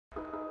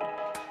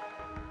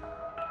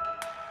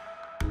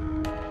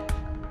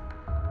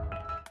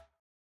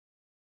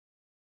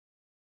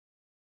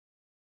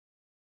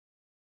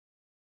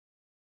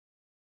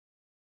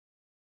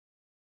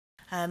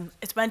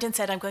As Brendan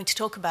said, I'm going to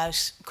talk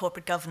about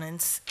corporate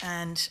governance,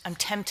 and I'm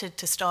tempted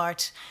to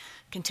start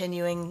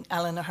continuing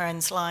Alan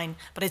Ahern's line,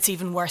 but it's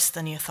even worse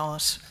than you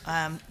thought,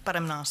 but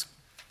I'm not.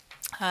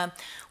 What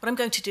I'm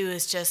going to do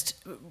is just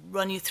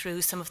run you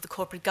through some of the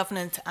corporate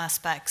governance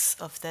aspects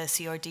of the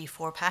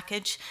CRD4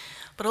 package,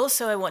 but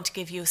also I want to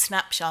give you a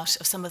snapshot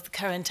of some of the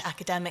current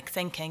academic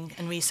thinking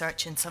and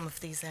research in some of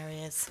these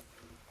areas.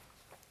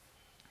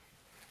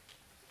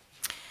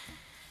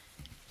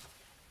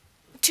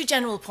 Two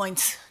general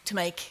points to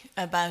make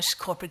about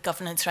corporate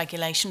governance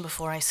regulation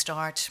before I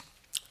start.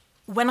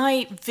 When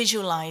I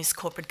visualize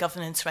corporate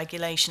governance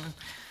regulation,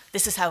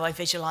 this is how I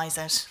visualize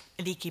it,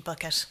 a leaky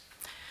bucket.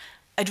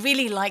 I'd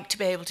really like to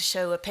be able to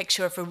show a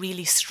picture of a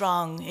really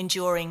strong,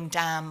 enduring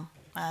dam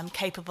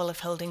capable of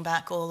holding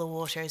back all the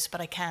waters,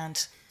 but I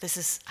can't. This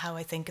is how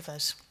I think of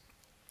it.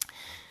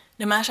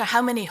 No matter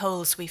how many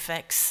holes we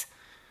fix,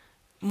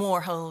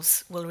 more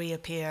holes will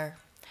reappear.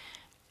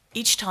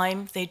 Each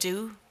time they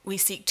do, we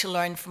seek to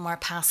learn from our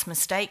past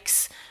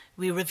mistakes.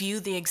 We review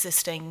the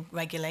existing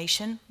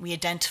regulation. We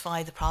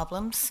identify the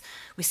problems.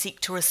 We seek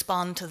to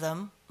respond to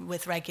them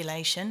with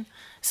regulation,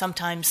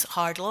 sometimes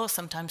hard law,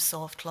 sometimes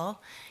soft law,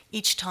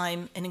 each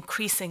time an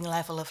increasing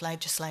level of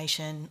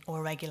legislation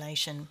or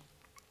regulation.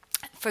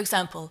 For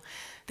example,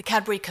 the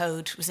Cadbury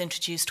Code was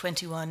introduced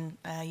 21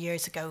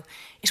 years ago.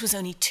 It was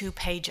only 2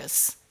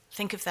 pages.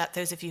 Think of that,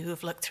 those of you who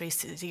have looked through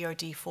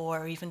CRD4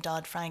 or even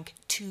Dodd-Frank,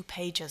 2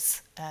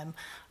 pages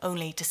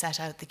only to set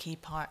out the key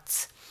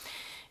parts.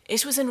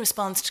 It was in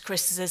response to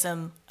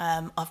criticism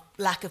of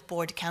lack of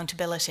board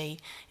accountability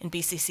in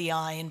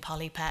BCCI and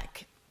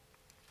Polypec.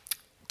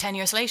 10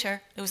 years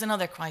later, there was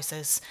another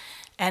crisis.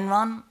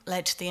 Enron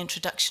led to the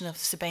introduction of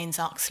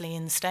Sarbanes-Oxley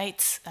in the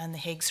States and the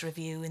Higgs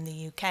Review in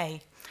the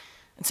UK.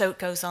 And so it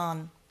goes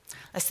on.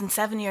 Less than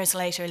 7 years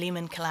later,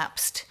 Lehman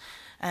collapsed.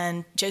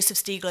 And Joseph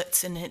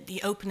Stiglitz, in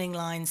the opening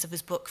lines of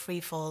his book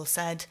Freefall,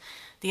 said,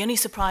 "The only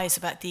surprise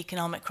about the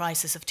economic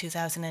crisis of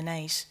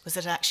 2008 was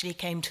that it actually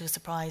came to a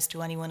surprise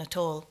to anyone at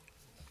all."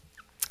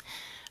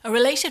 A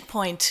related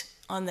point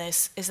on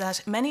this is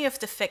that many of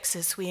the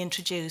fixes we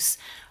introduce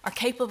are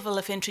capable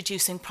of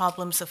introducing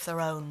problems of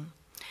their own.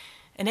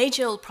 An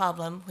age-old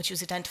problem, which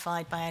was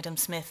identified by Adam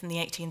Smith in the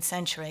 18th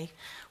century,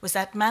 was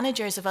that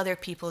managers of other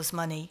people's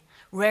money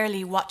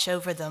rarely watch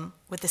over them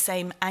with the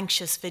same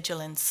anxious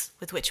vigilance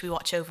with which we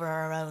watch over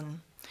our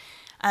own.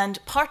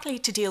 And partly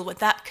to deal with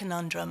that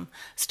conundrum,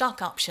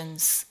 stock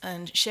options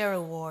and share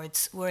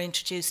awards were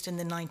introduced in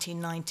the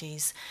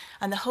 1990s.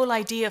 And the whole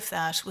idea of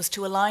that was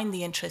to align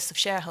the interests of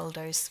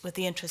shareholders with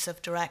the interests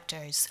of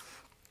directors.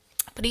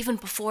 But even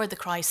before the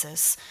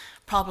crisis,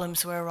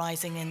 problems were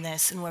arising in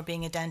this and were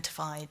being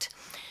identified.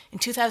 In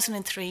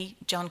 2003,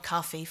 John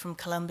Coffey from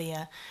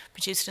Columbia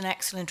produced an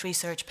excellent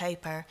research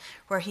paper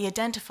where he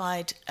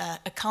identified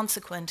a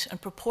consequent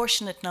and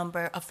proportionate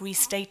number of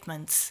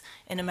restatements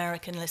in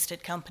American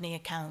listed company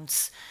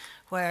accounts,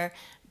 where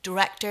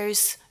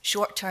directors'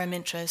 short-term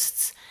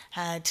interests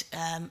had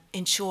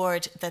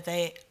ensured that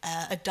they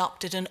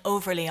adopted an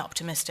overly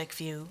optimistic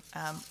view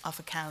of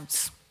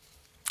accounts.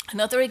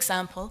 Another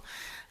example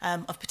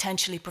of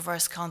potentially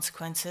perverse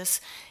consequences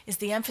is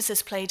the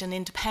emphasis played on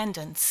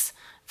independence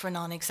for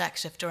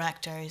non-executive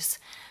directors.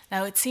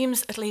 Now, it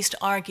seems at least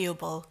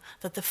arguable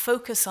that the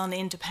focus on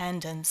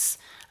independence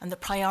and the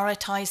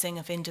prioritizing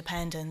of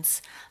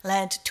independence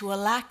led to a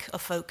lack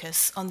of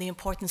focus on the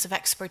importance of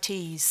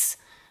expertise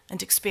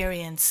and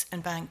experience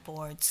in bank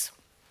boards.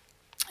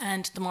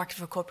 And the market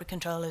for corporate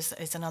control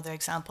is another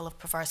example of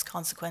perverse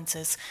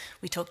consequences.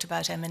 We talked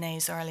about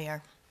M&As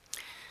earlier.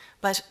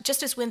 But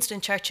just as Winston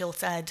Churchill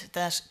said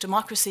that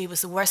democracy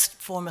was the worst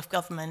form of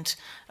government,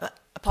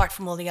 apart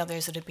from all the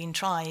others that had been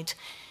tried,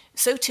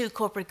 so too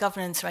corporate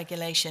governance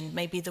regulation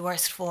may be the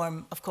worst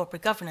form of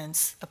corporate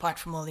governance, apart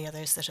from all the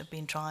others that have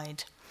been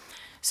tried.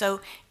 So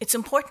it's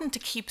important to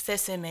keep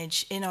this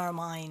image in our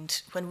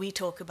mind when we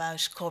talk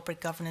about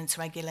corporate governance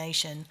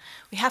regulation.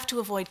 We have to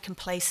avoid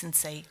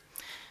complacency.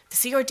 The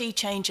CRD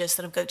changes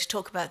that I'm going to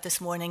talk about this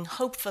morning,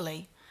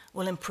 hopefully,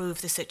 will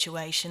improve the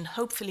situation.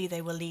 Hopefully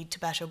they will lead to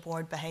better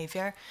board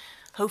behaviour.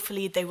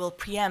 Hopefully they will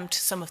preempt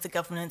some of the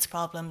governance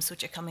problems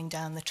which are coming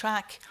down the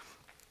track.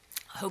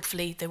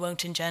 Hopefully they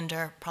won't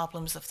engender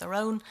problems of their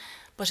own,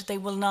 but they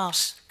will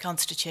not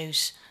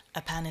constitute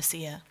a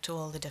panacea to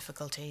all the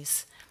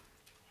difficulties.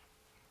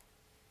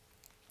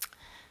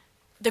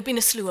 There have been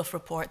a slew of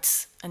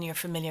reports, and you're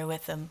familiar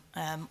with them,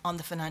 on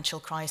the financial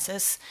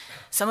crisis.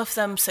 Some of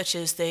them, such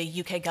as the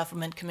UK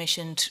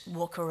government-commissioned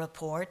Walker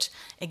Report,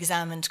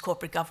 examined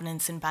corporate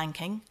governance in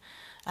banking.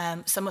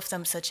 Some of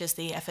them, such as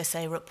the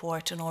FSA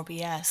report on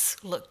RBS,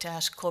 looked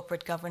at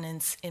corporate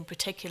governance in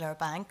particular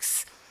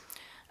banks.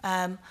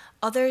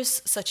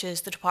 Others, such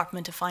as the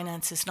Department of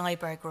Finance's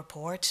Nyberg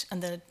report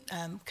and the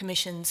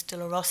Commission's de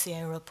la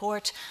Rosière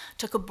report,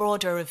 took a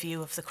broader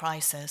review of the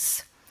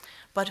crisis.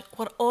 But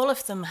what all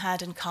of them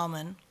had in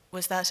common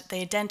was that they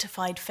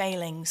identified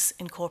failings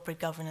in corporate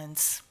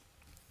governance.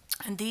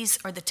 And these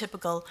are the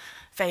typical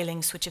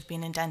failings which have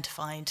been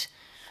identified.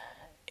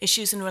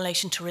 Issues in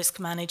relation to risk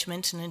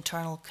management and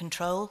internal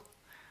control,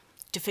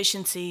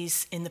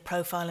 deficiencies in the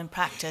profile and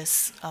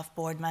practice of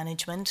board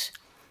management,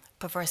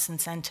 perverse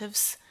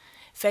incentives,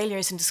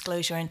 failures in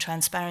disclosure and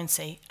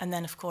transparency, and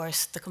then, of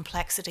course, the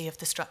complexity of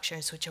the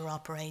structures which are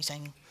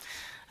operating.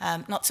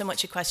 Not so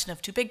much a question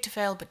of too big to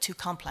fail, but too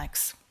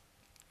complex.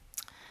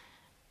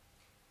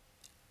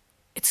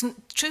 It's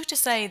true to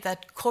say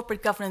that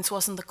corporate governance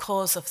wasn't the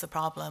cause of the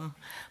problem,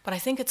 but I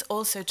think it's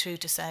also true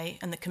to say,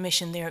 and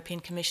the European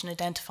Commission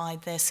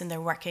identified this in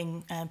their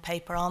working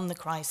paper on the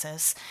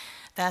crisis,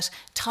 that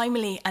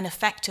timely and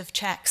effective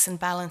checks and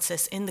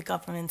balances in the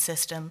governance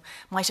system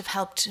might have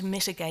helped to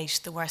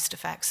mitigate the worst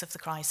effects of the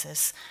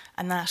crisis,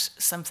 and that's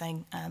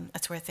something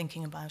that's worth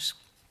thinking about.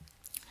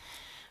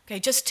 Okay,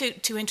 just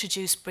to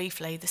introduce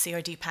briefly the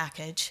CRD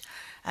package.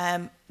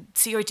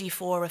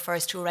 CRD4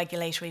 refers to a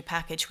regulatory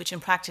package which in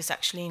practice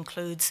actually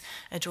includes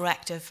a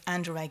directive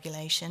and a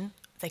regulation.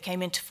 The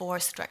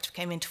directive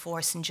came into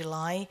force in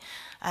July.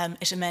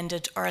 It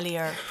amended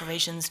earlier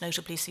provisions,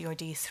 notably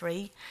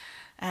CRD3.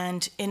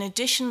 And in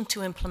addition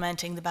to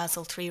implementing the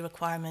Basel III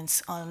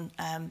requirements on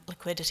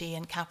liquidity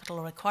and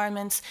capital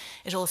requirements,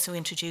 it also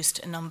introduced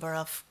a number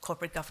of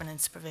corporate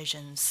governance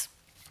provisions.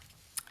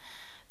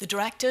 The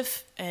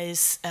directive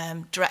is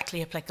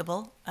directly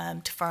applicable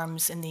to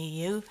firms in the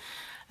EU,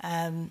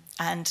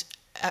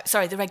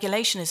 the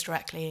regulation is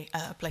directly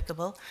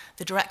applicable.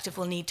 The directive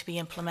will need to be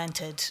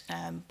implemented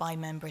by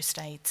member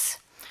states.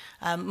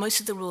 Most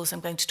of the rules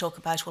I'm going to talk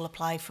about will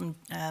apply from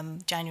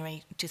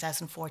January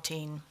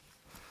 2014.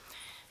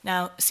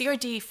 Now,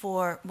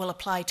 CRD4 will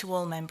apply to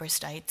all member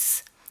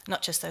states,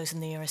 not just those in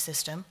the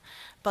Eurosystem,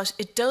 but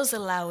it does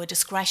allow a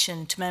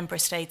discretion to member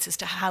states as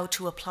to how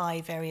to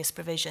apply various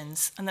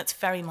provisions, and that's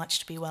very much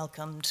to be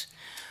welcomed.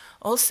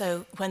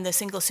 Also, when the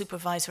Single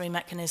Supervisory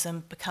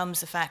Mechanism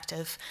becomes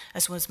effective,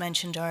 as was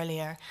mentioned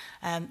earlier,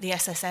 the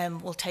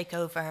SSM will take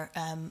over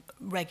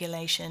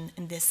regulation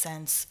in this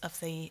sense of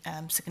the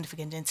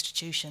significant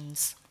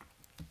institutions.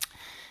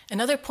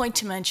 Another point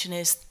to mention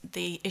is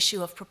the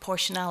issue of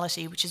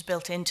proportionality, which is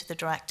built into the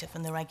directive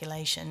and the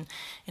regulation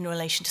in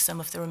relation to some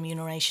of the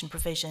remuneration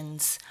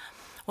provisions.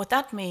 What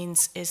that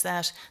means is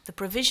that the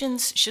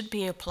provisions should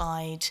be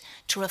applied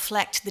to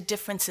reflect the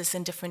differences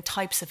in different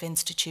types of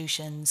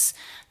institutions,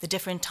 the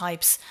different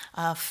types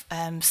of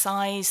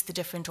size, the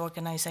different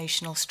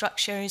organizational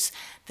structures,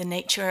 the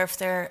nature of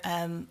their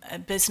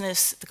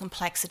business, the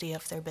complexity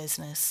of their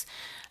business.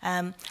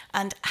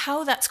 And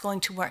how that's going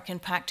to work in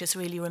practice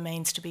really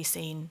remains to be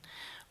seen.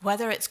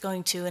 Whether it's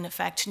going to, in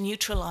effect,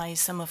 neutralize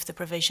some of the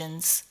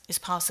provisions is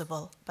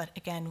possible, but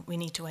again, we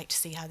need to wait to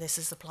see how this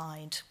is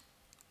applied.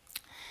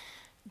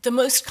 The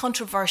most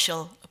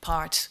controversial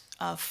part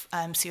of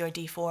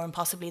CRD4, and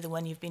possibly the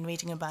one you've been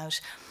reading about,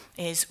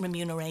 is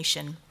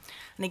remuneration.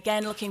 And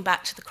again, looking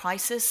back to the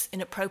crisis,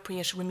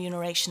 inappropriate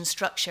remuneration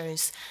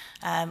structures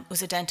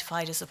was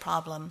identified as a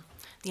problem.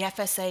 The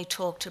FSA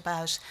talked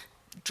about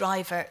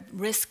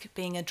risk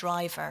being a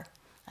driver,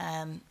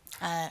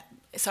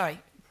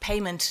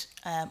 payment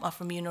of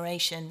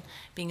remuneration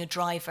being a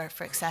driver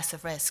for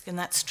excessive risk, and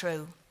that's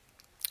true.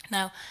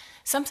 Now,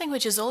 something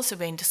which has also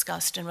been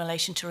discussed in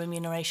relation to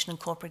remuneration and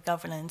corporate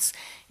governance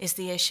is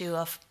the issue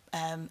of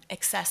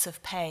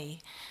excessive pay.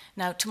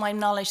 Now, to my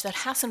knowledge, that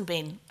hasn't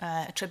been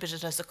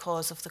attributed as a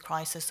cause of the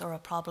crisis or a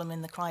problem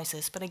in the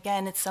crisis, but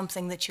again, it's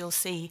something that you'll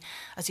see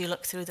as you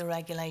look through the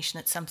regulation.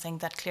 It's something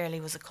that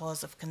clearly was a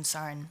cause of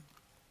concern.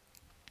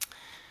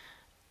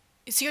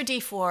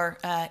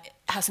 CRD4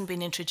 hasn't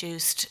been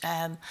introduced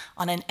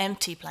on an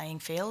empty playing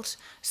field.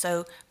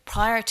 So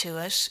prior to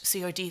it,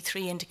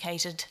 CRD3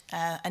 indicated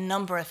a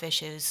number of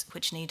issues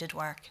which needed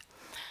work.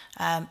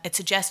 It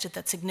suggested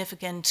that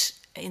significant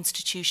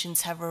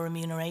institutions have a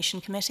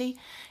remuneration committee.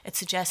 It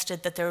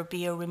suggested that there would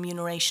be a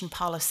remuneration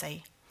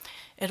policy.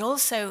 It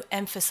also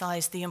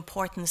emphasized the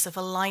importance of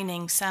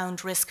aligning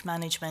sound risk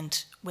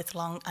management with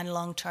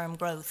long-term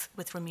growth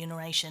with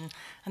remuneration,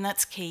 and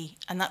that's key,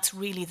 and that's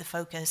really the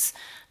focus,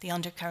 the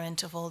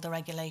undercurrent of all the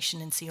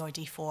regulation in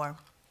CRD4.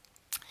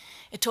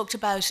 It talked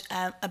about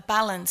a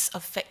balance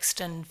of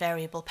fixed and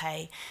variable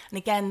pay, and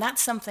again,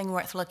 that's something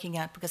worth looking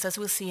at because, as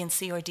we'll see in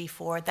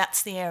CRD4,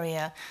 that's the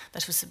area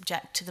that was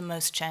subject to the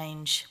most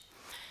change.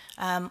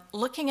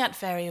 Looking at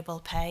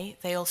variable pay,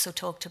 they also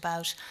talked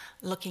about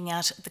looking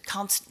at the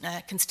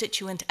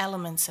constituent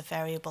elements of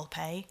variable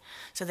pay.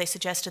 So they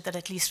suggested that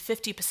at least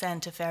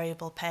 50% of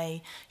variable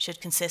pay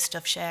should consist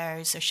of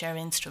shares or share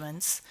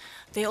instruments.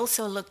 They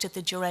also looked at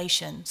the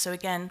duration. So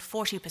again,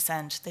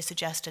 40% they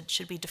suggested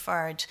should be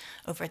deferred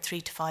over a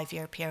 3 to 5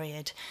 year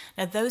period.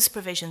 Now those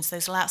provisions,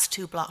 those last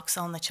two blocks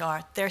on the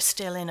chart, they're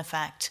still in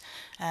effect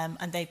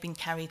and they've been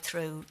carried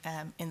through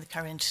in the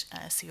current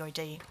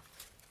CRD.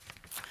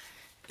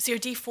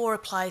 CRD4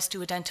 applies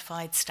to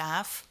identified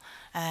staff,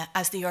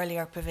 as the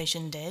earlier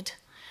provision did.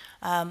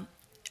 And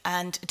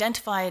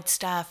identified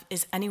staff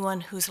is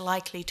anyone who's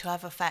likely to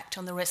have effect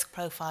on the risk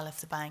profile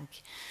of the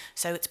bank.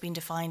 So it's been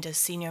defined as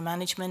senior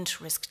management,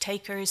 risk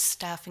takers,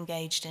 staff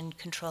engaged in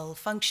control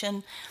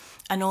function,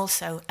 and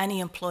also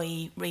any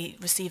employee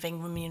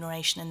receiving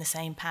remuneration in the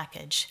same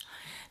package.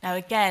 Now,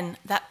 again,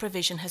 that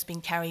provision has been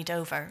carried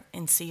over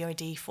in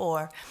CRD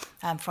 4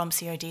 from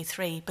CRD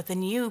 3, but the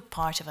new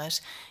part of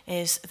it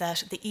is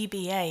that the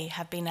EBA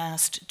have been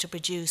asked to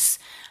produce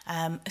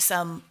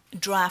some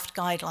draft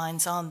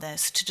guidelines on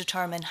this to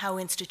determine how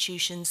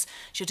institutions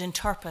should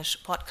interpret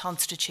what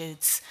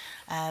constitutes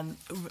an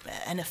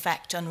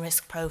effect on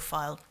risk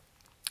profile.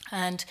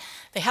 And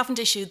they haven't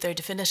issued their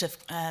definitive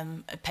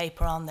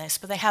paper on this,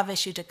 but they have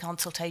issued a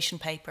consultation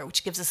paper,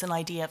 which gives us an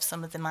idea of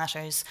some of the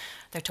matters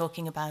they're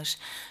talking about.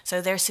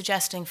 So they're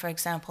suggesting, for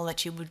example,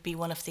 that you would be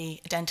one of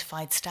the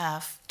identified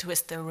staff to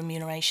which the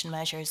remuneration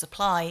measures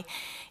apply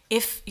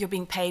if you're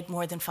being paid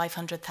more than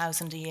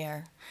 $500,000 a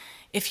year.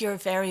 If your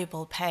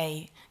variable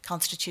pay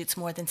constitutes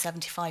more than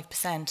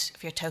 75%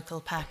 of your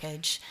total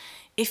package,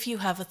 if you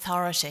have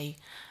authority,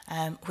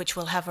 which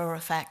will have an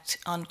effect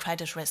on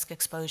credit risk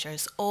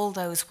exposures, all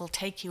those will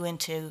take you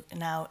into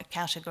now a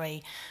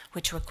category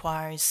which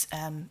requires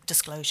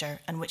disclosure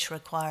and which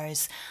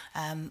requires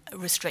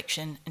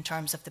restriction in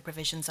terms of the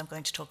provisions I'm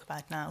going to talk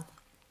about now.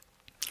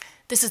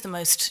 This is the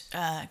most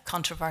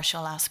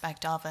controversial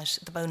aspect of it,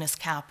 the bonus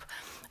cap.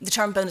 The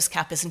term bonus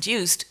cap isn't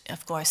used,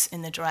 of course,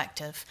 in the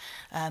directive,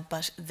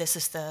 but this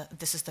is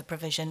the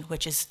provision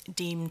which is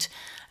deemed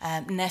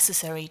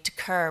necessary to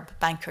curb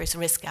bankers'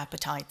 risk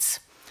appetites.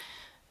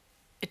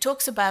 It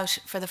talks about,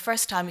 for the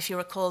first time, if you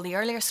recall, the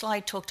earlier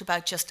slide talked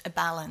about just a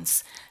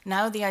balance.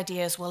 Now the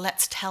idea is, well,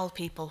 let's tell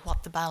people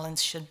what the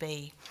balance should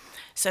be.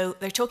 So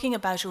they're talking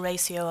about a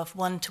ratio of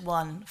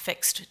 1-to-1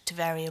 fixed to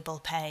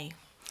variable pay.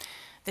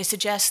 They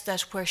suggest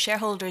that where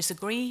shareholders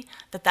agree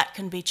that that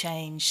can be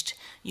changed,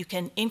 you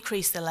can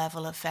increase the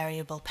level of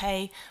variable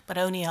pay, but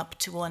only up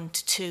to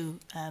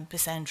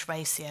 1-to-2%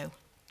 ratio.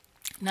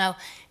 Now,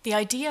 the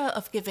idea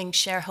of giving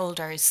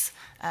shareholders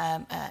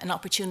an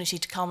opportunity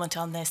to comment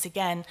on this,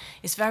 again,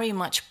 is very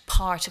much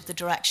part of the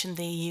direction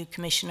the EU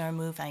Commission are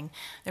moving.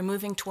 They're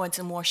moving towards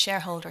a more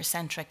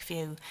shareholder-centric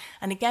view.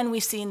 And again,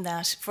 we've seen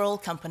that for all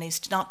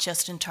companies, not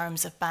just in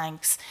terms of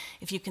banks.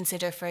 If you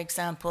consider, for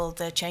example,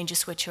 the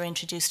changes which are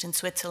introduced in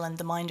Switzerland,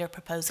 the Minder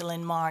proposal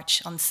in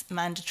March on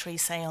mandatory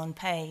say-on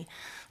pay,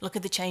 look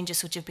at the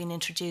changes which have been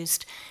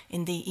introduced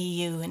in the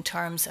EU in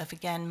terms of,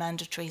 again,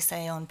 mandatory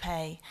say-on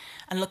pay.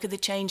 And look at the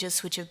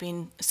changes which have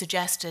been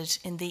suggested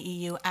in the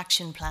EU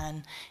Action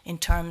Plan in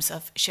terms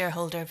of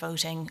shareholder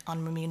voting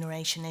on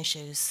remuneration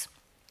issues.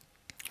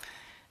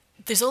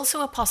 There's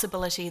also a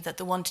possibility that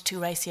the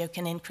 1-to-2 ratio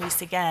can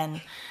increase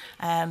again.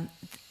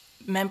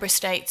 Member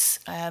states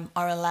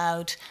are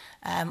allowed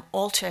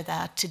alter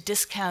that to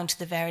discount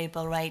the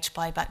variable rate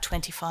by about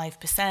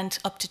 25%,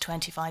 up to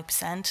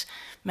 25%.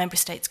 Member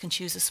states can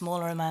choose a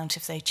smaller amount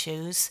if they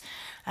choose.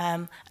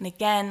 And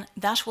again,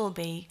 that will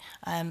be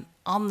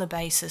on the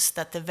basis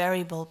that the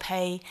variable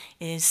pay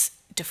is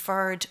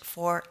deferred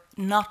for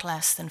not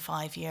less than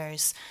 5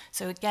 years.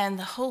 So again,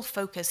 the whole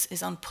focus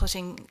is on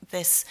putting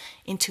this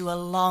into a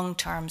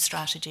long-term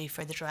strategy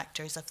for the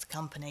directors of the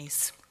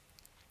companies.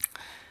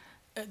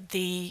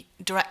 The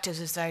directive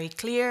is very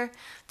clear.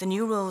 The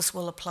new rules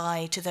will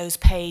apply to those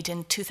paid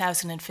in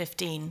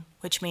 2015,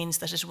 which means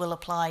that it will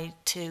apply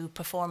to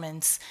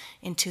performance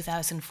in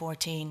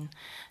 2014.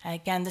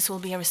 Again, this will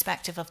be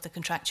irrespective of the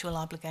contractual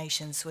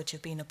obligations which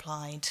have been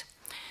applied.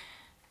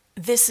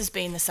 This has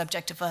been the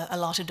subject of a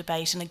lot of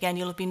debate, and again,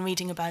 you'll have been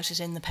reading about it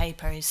in the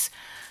papers,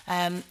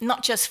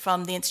 not just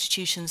from the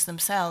institutions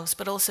themselves,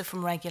 but also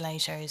from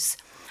regulators.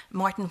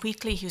 Martin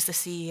Wheatley, who's the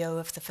CEO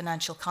of the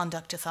Financial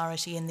Conduct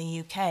Authority in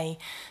the UK,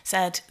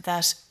 said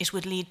that it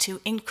would lead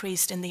to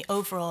increase in the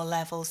overall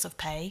levels of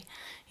pay.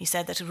 He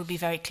said that it would be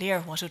very clear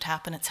what would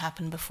happen. It's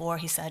happened before,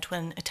 he said,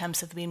 when attempts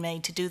have been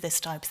made to do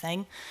this type of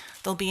thing.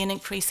 There'll be an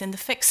increase in the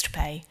fixed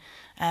pay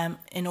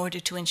in order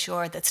to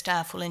ensure that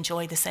staff will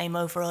enjoy the same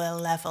overall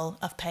level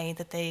of pay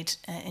that they'd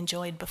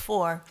enjoyed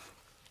before.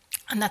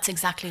 And that's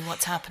exactly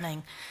what's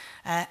happening.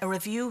 A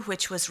review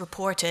which was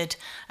reported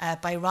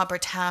by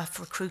Robert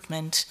Half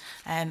Recruitment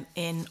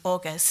in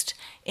August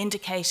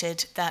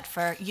indicated that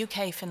for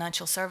UK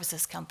financial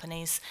services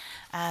companies,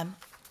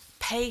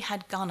 pay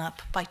had gone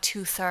up by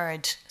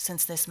 2/3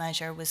 since this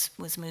measure was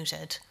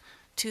mooted.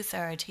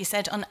 2/3. He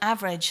said on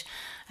average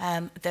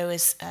there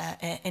was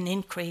an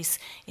increase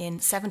in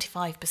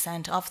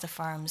 75% of the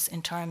firms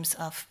in terms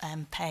of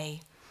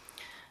pay.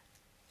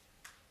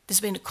 There's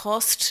been a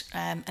cost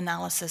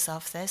analysis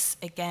of this,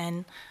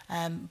 again,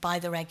 by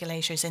the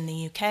regulators in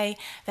the UK.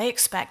 They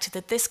expect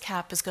that this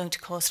cap is going to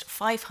cost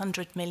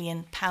 £500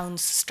 million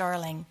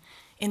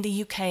in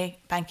the UK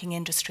banking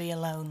industry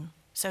alone.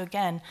 So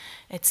again,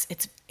 it's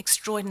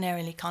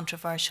extraordinarily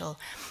controversial.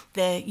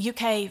 The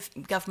UK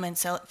government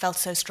felt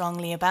so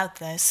strongly about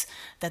this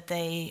that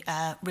they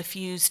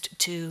refused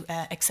to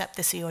accept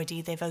the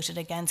CRD. They voted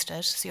against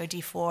it.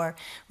 CRD 4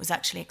 was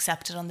actually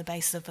accepted on the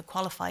basis of a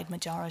qualified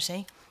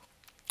majority.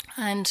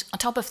 And on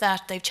top of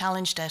that, they've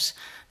challenged it.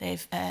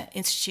 They've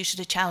instituted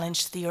a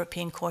challenge to the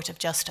European Court of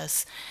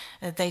Justice.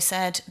 They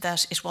said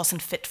that it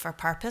wasn't fit for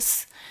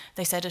purpose.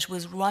 They said it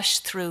was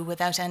rushed through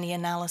without any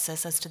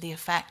analysis as to the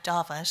effect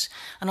of it.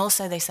 And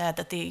also they said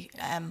that the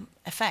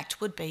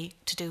effect would be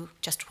to do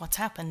just what's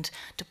happened,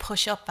 to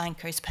push up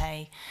bankers'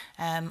 pay.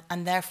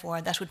 And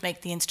therefore, that would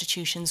make the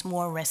institutions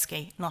more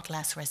risky, not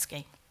less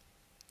risky.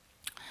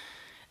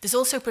 There's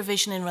also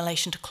provision in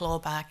relation to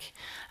clawback.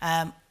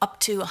 Up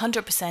to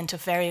 100%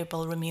 of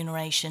variable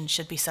remuneration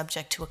should be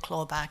subject to a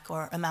clawback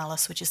or a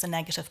malus, which is a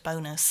negative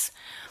bonus.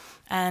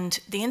 And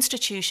the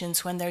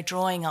institutions, when they're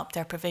drawing up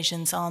their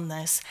provisions on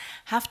this,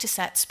 have to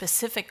set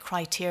specific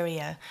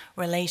criteria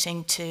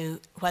relating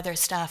to whether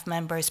staff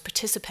members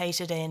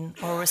participated in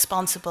or were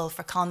responsible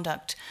for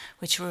conduct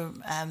which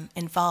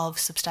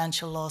involves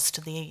substantial loss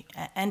to the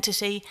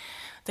entity.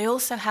 They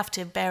also have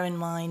to bear in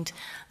mind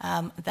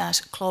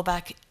that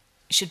clawback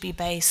should be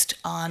based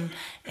on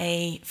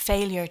a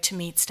failure to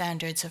meet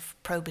standards of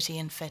probity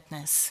and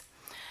fitness.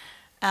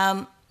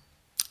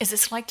 Is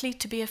this likely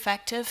to be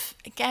effective?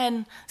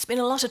 Again, there's been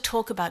a lot of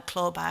talk about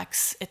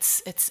clawbacks.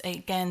 It's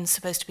again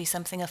supposed to be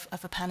something of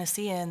a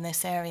panacea in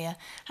this area.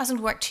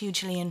 Hasn't worked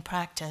hugely in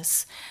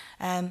practice.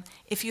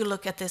 If you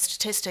look at the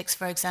statistics,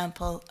 for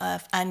example,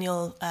 of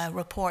annual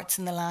reports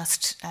in the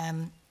last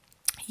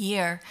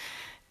year,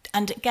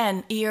 and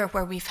again, a year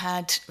where we've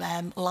had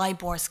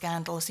LIBOR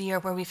scandals, a year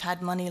where we've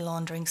had money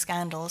laundering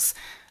scandals,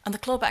 and the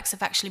clawbacks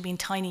have actually been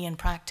tiny in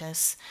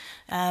practice.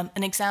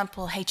 An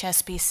example,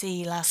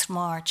 HSBC last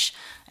March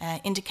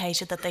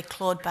indicated that they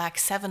clawed back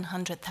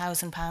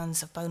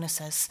 £700,000 of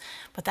bonuses,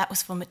 but that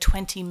was from a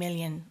 £20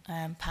 million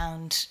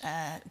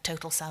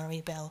total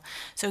salary bill.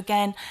 So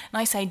again,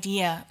 nice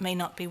idea, may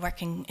not be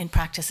working in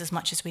practice as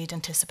much as we'd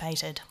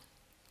anticipated.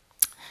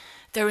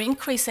 They're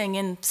increasing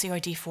in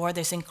CRD4,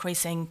 there's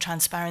increasing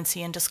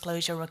transparency and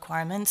disclosure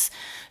requirements.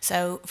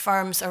 So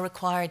firms are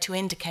required to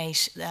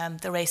indicate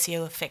the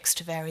ratio of fixed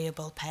to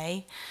variable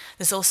pay.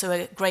 There's also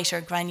a greater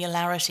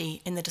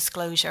granularity in the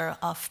disclosure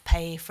of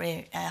pay for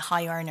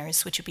high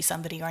earners, which would be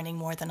somebody earning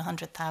more than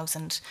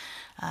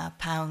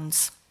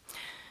 £100,000.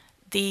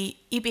 The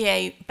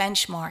EBA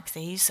benchmark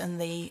these,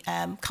 and the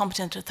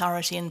competent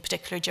authority in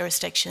particular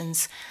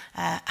jurisdictions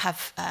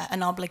have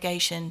an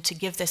obligation to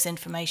give this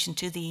information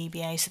to the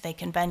EBA so they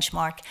can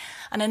benchmark.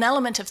 And an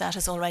element of that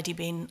has already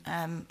been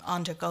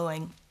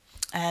undergoing.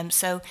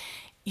 So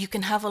you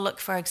can have a look,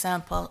 for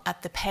example,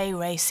 at the pay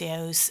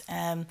ratios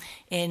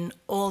in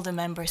all the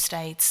member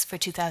states for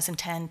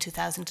 2010,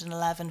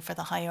 2011 for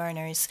the high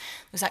earners.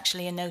 There's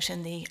actually a note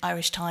in the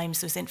Irish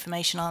Times, there's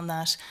information on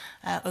that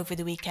over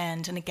the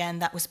weekend. And again,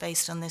 that was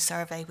based on this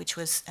survey, which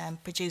was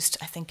produced,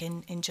 I think,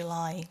 in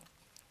July.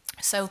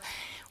 So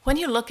when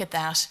you look at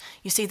that,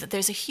 you see that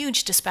there's a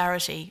huge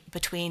disparity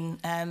between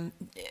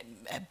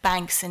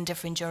banks in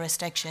different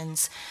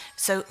jurisdictions.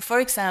 So, for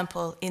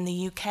example, in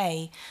the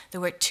UK, there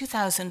were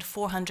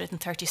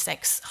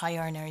 2,436 high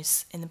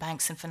earners in the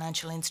banks and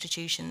financial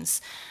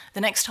institutions.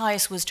 The next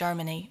highest was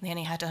Germany. They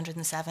only had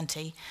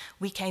 170.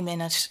 We came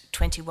in at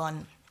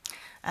 21.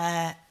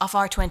 Of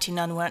our 20,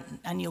 none were,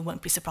 and you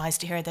won't be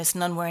surprised to hear this,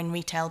 none were in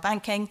retail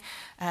banking.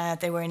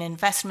 They were in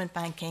investment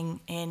banking,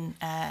 in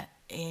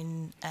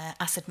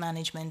asset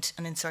management,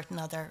 and in certain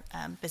other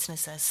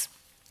businesses.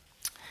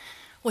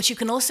 What you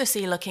can also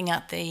see looking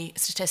at the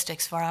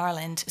statistics for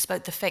Ireland is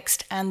both the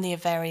fixed and the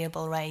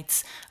variable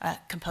rates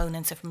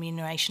components of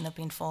remuneration have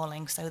been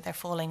falling, so they're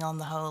falling on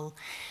the whole.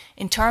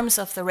 In terms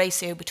of the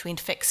ratio between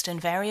fixed and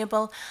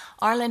variable,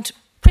 Ireland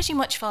pretty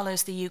much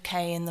follows the UK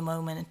in the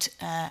moment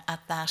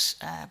at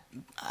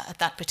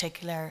that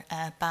particular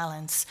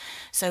balance.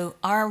 So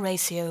our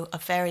ratio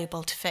of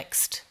variable to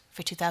fixed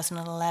for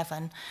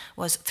 2011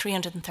 was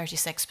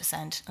 336%,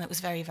 and it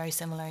was very, very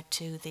similar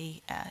to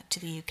the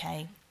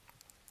UK.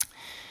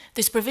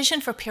 There's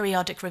provision for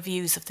periodic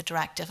reviews of the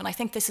directive, and I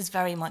think this is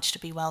very much to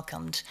be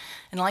welcomed.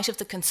 In light of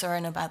the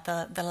concern about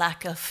the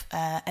lack of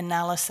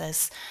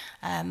analysis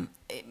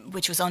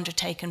which was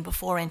undertaken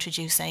before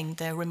introducing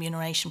the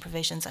remuneration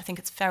provisions, I think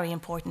it's very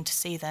important to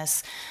see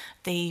this.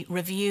 The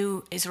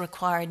review is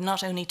required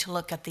not only to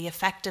look at the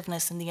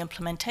effectiveness and the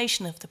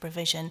implementation of the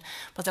provision,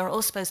 but they're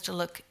also supposed to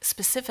look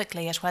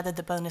specifically at whether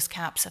the bonus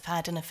caps have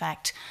had an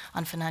effect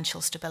on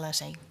financial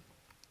stability.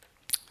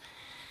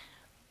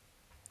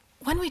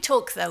 When we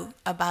talk, though,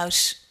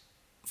 about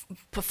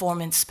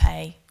performance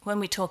pay, when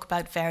we talk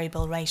about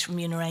variable rate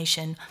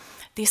remuneration,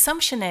 the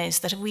assumption is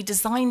that if we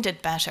designed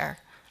it better,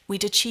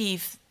 we'd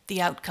achieve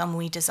the outcome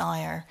we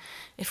desire.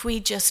 If we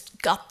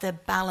just got the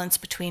balance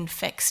between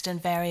fixed and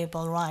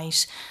variable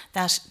right,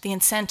 that the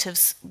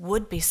incentives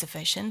would be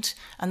sufficient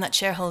and that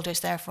shareholders,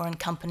 therefore, in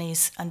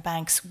companies and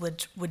banks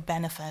would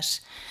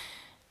benefit.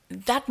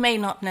 That may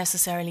not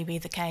necessarily be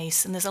the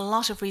case, and there's a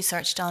lot of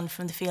research done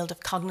from the field of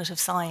cognitive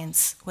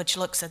science which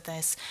looks at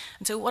this.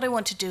 And so what I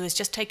want to do is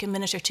just take a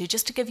minute or two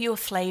just to give you a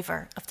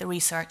flavour of the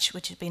research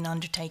which has been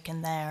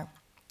undertaken there.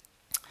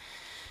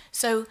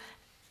 So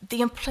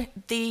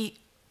the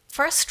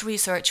first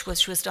research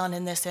which was done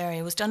in this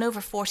area was done over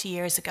 40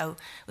 years ago.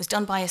 It was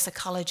done by a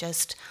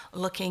psychologist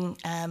looking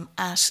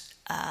at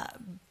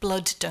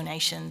blood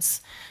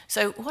donations.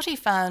 So what he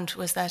found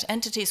was that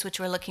entities which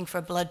were looking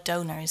for blood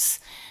donors,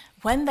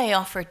 when they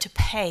offered to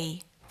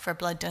pay for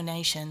blood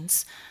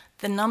donations,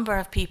 the number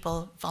of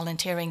people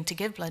volunteering to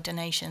give blood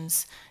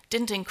donations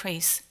didn't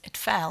increase, it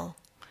fell.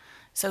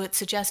 So it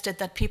suggested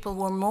that people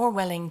were more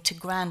willing to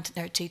grant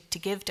or to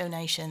give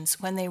donations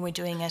when they were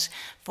doing it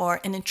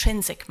for an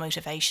intrinsic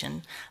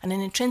motivation. And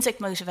an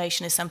intrinsic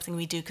motivation is something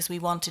we do because we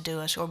want to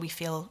do it, or we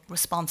feel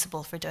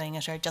responsible for doing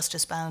it, or just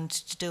as bound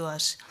to do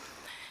it.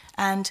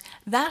 And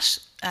that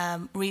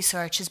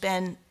research has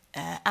been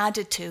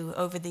added to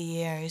over the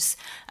years,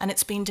 and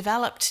it's been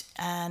developed,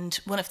 and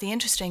one of the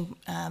interesting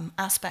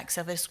aspects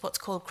of it is what's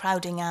called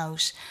crowding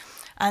out.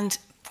 And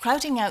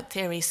crowding out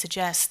theory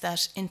suggests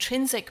that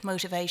intrinsic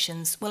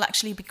motivations will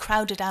actually be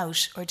crowded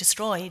out or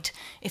destroyed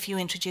if you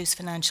introduce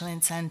financial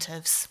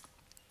incentives.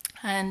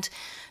 And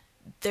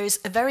there's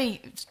a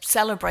very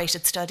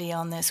celebrated study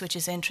on this, which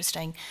is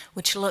interesting,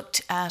 which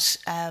looked at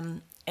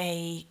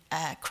a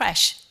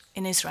creche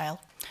in Israel.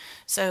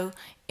 So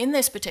in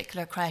this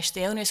particular creche,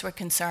 the owners were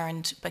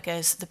concerned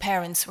because the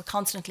parents were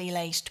constantly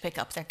late to pick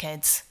up their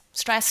kids.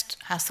 Stressed,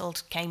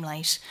 hassled, came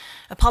late,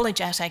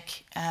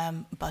 apologetic,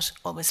 but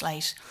always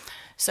late.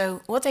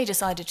 So what they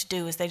decided to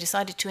do is they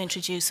decided to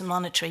introduce a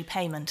monetary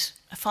payment,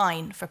 a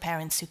fine for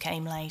parents who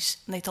came late,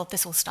 and they thought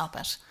this will stop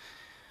it.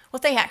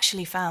 What they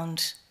actually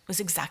found was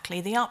exactly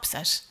the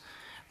opposite.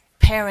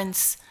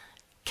 Parents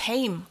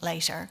came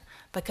later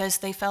because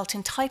they felt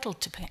entitled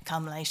to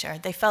come later.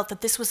 They felt that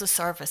this was a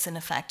service, in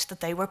effect, that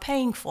they were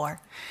paying for.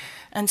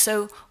 And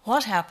so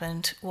what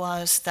happened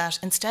was that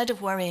instead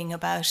of worrying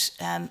about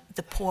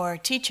the poor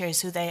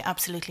teachers who they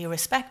absolutely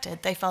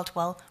respected, they felt,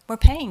 well, we're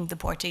paying the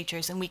poor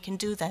teachers and we can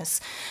do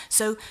this.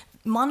 So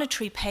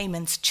monetary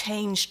payments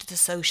changed the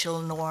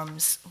social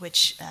norms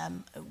which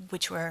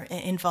were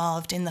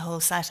involved in the whole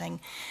setting.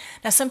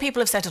 Now, some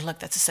people have said, oh, look,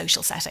 that's a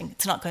social setting.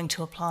 It's not going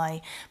to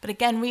apply. But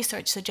again,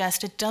 research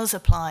suggests it does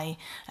apply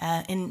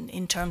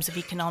in terms of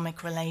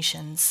economic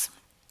relations.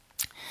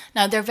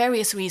 Now, there are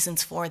various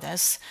reasons for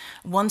this.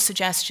 One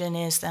suggestion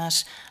is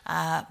that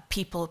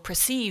people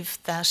perceive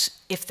that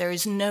if there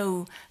is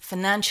no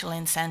financial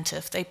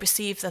incentive, they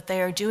perceive that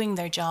they are doing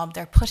their job,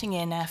 they're putting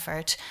in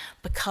effort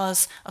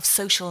because of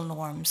social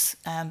norms,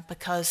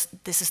 because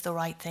this is the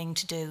right thing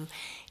to do.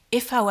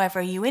 If,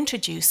 however, you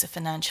introduce a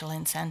financial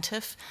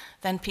incentive,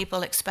 then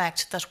people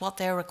expect that what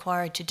they're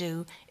required to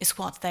do is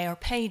what they are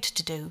paid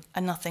to do,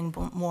 and nothing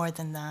more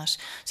than that.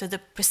 So the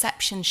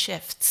perception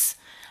shifts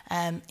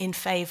in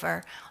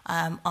favour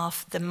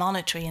of the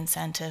monetary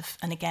incentive,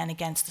 and again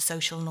against the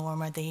social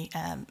norm or the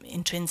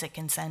intrinsic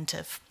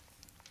incentive.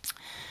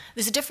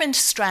 There's a different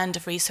strand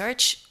of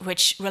research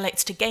which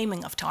relates to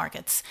gaming of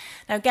targets.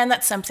 Now again,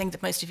 that's something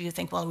that most of you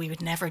think, well, we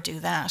would never do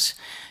that.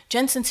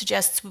 Jensen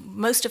suggests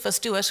most of us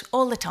do it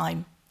all the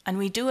time, and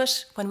we do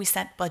it when we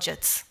set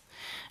budgets.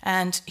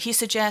 And he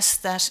suggests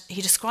that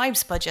he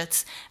describes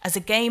budgets as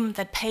a game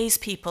that pays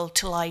people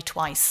to lie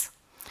twice.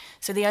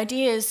 So the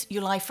idea is you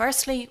lie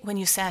firstly when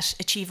you set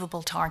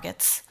achievable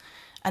targets,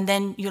 and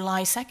then you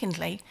lie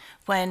secondly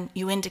when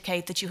you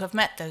indicate that you have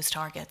met those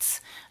targets.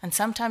 And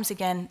sometimes,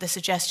 again, the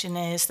suggestion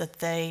is that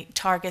the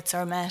targets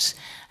are met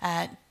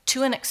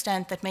to an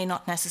extent that may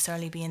not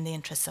necessarily be in the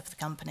interests of the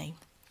company.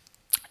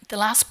 The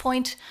last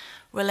point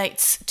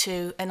relates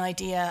to an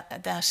idea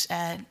that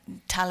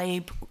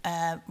Taleb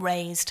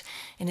raised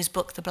in his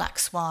book, The Black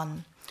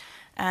Swan.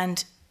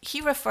 And he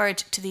referred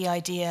to the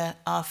idea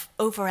of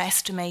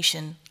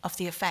overestimation of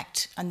the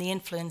effect and the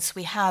influence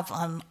we have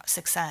on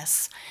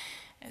success.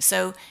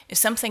 So if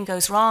something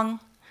goes wrong,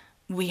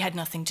 we had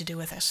nothing to do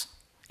with it.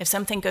 If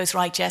something goes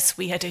right, yes,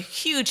 we had a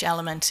huge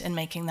element in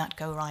making that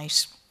go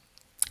right.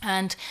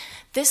 And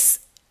this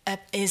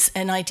is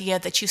an idea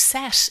that you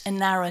set a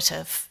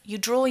narrative, you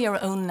draw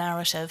your own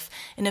narrative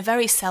in a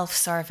very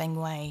self-serving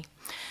way.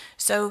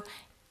 So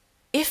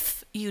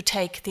if you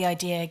take the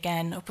idea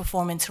again of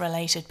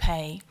performance-related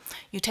pay,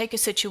 you take a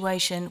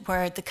situation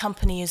where the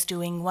company is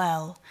doing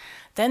well,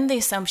 then the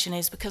assumption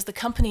is because the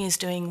company is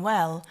doing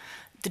well,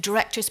 the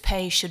director's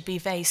pay should be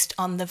based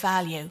on the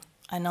value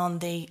and on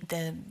the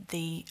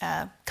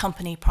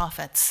company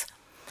profits.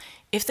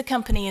 If the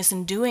company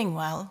isn't doing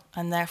well,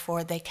 and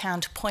therefore they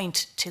can't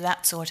point to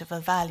that sort of a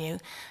value,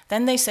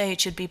 then they say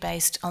it should be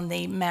based on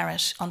the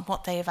merit, on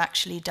what they have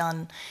actually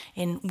done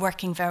in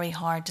working very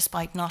hard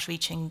despite not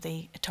reaching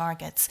the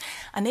targets.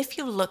 And if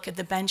you look at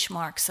the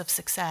benchmarks of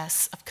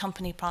success of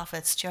company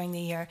profits during the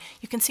year,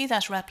 you can see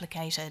that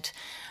replicated.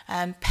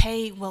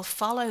 Pay will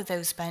follow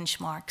those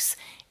benchmarks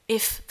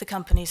if the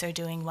companies are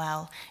doing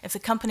well. If the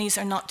companies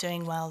are not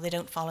doing well, they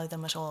don't follow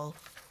them at all.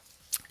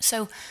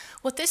 So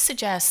what this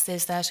suggests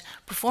is that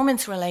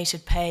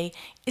performance-related pay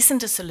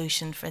isn't a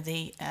solution for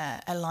the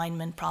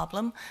alignment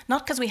problem,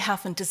 not because we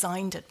haven't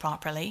designed it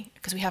properly,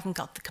 because we haven't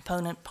got the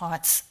component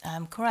parts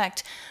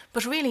correct,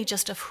 but really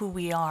just of who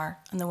we are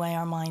and the way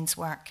our minds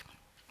work.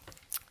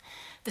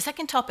 The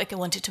second topic I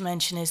wanted to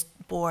mention is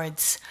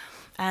boards.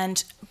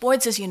 And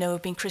boards, as you know,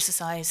 have been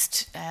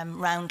criticised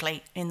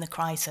roundly in the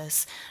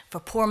crisis for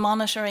poor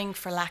monitoring,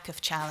 for lack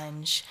of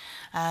challenge.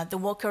 The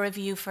Walker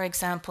Review, for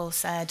example,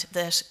 said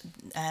that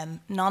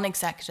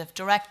non-executive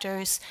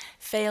directors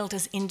failed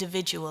as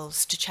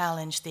individuals to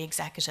challenge the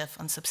executive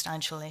on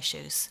substantial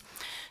issues.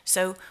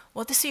 So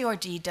what the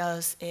CRD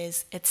does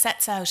is it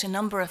sets out a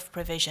number of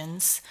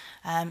provisions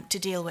to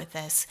deal with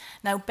this.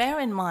 Now,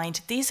 bear in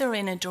mind, these are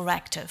in a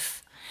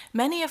directive.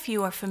 Many of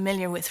you are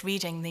familiar with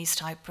reading these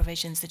type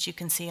provisions that you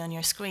can see on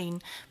your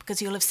screen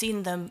because you'll have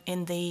seen them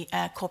in the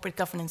corporate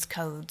governance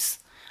codes,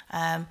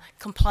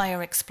 comply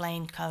or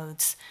explain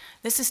codes.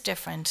 This is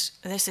different.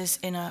 This is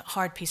in a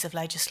hard piece of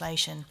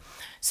legislation.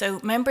 So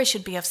members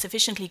should be of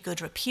sufficiently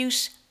good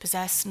repute,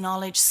 possess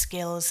knowledge,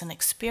 skills and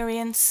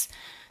experience.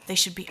 They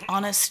should be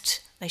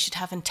honest, they should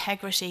have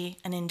integrity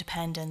and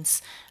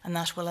independence, and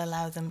that will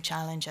allow them to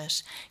challenge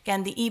it.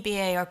 Again, the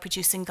EBA are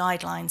producing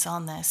guidelines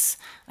on this.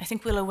 I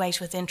think we'll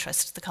await with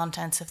interest the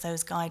contents of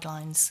those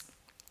guidelines.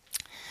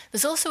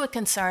 There's also a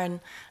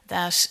concern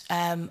that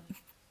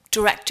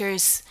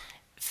directors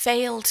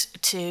failed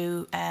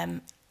to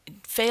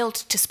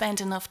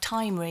spend enough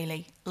time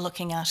really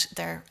looking at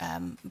their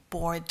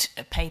board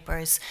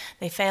papers.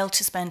 They failed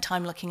to spend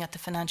time looking at the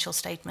financial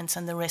statements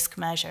and the risk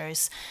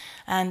measures.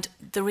 And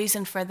the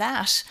reason for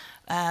that,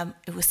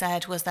 it was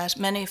said, was that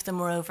many of them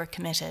were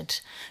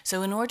overcommitted.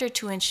 So in order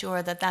to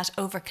ensure that that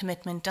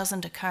overcommitment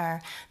doesn't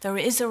occur, there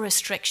is a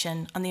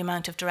restriction on the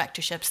amount of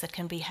directorships that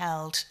can be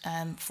held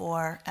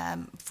for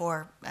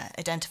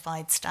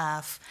identified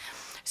staff.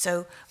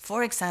 So,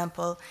 for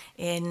example,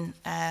 in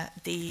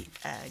the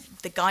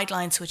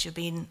guidelines which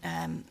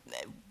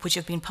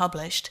have been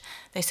published,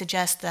 they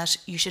suggest that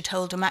you should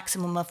hold a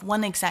maximum of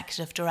 1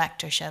 executive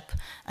directorship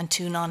and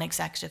 2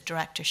 non-executive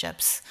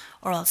directorships,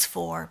 or else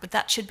 4. But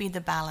that should be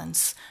the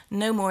balance.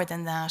 No more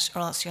than that,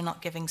 or else you're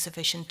not giving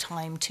sufficient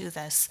time to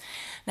this.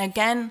 Now,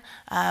 again,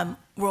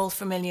 we're all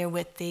familiar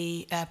with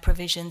the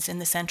provisions in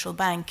the Central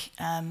Bank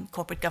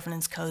Corporate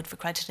Governance Code for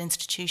credit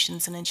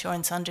institutions and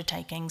insurance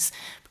undertakings,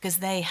 because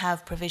they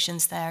have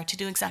provisions there to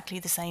do exactly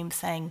the same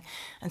thing.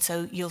 And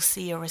so you'll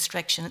see a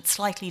restriction. It's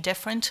slightly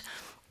different.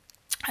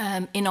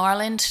 In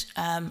Ireland,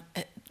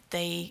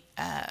 a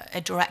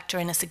director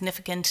in a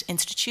significant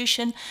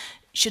institution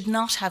should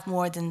not have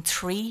more than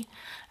 3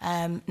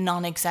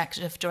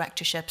 non-executive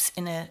directorships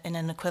in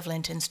an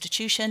equivalent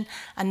institution,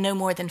 and no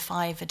more than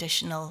 5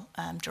 additional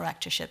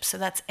directorships. So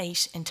that's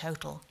 8 in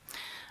total.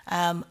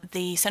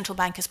 The Central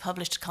Bank has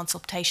published a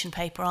consultation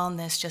paper on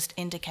this, just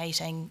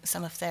indicating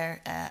some of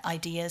their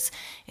ideas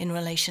in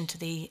relation to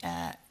the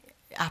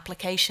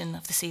application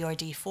of the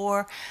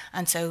CRD4,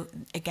 and so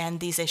again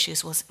these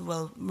issues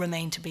will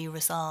remain to be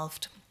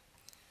resolved.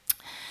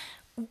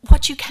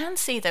 What you can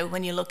see though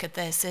when you look at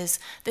this is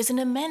there's an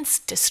immense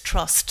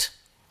distrust.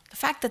 The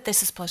fact that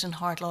this is put in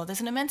hard law,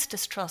 there's an immense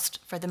distrust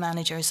for the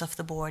managers of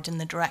the board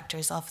and the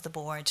directors of the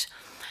board.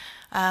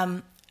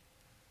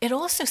 It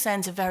also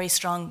sends a very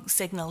strong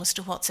signal as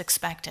to what's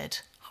expected.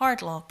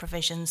 Hard law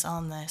provisions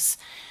on this.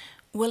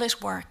 Will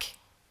it work?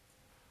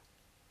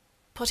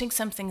 Putting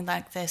something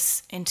like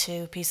this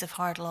into a piece of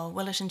hard law,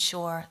 will it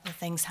ensure that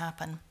things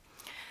happen?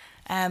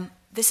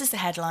 This is the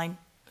headline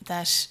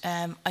that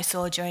I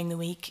saw during the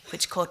week,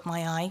 which caught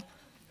my eye.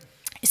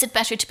 Is it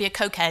better to be a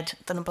cokehead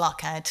than a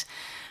blockhead?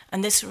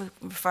 And this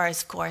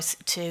refers, of course,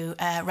 to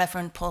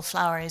Reverend Paul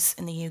Flowers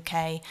in the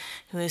UK,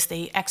 who is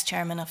the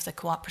ex-chairman of the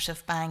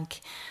Cooperative Bank.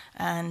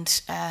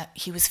 And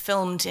he was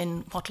filmed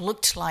in what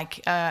looked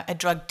like a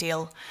drug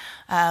deal,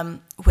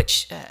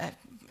 which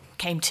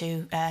came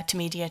to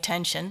media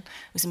attention.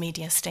 It was a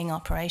media sting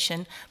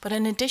operation. But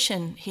in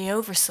addition, he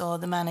oversaw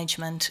the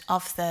management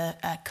of the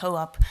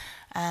co-op,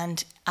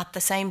 and at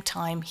the same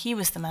time, he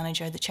was the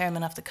manager, the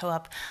chairman of the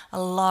co-op.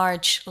 A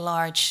large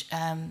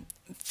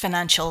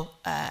financial,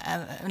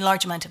 a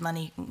large amount of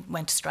money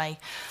went astray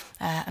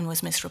and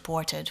was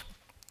misreported.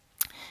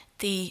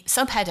 The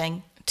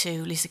subheading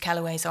to Lisa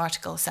Calloway's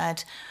article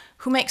said,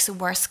 "Who makes a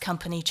worse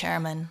company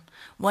chairman?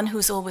 One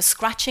who's always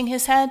scratching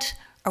his head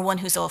or one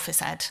who's off his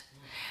head?"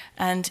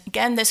 And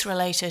again, this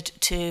related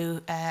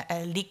to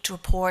a leaked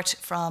report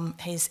from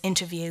his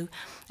interview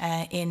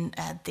in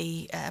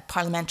the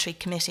parliamentary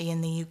committee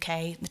in the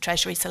UK, the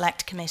Treasury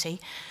Select Committee,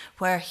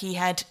 where he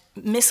had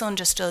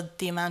misunderstood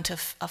the amount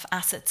of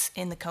assets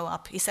in the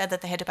co-op. He said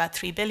that they had about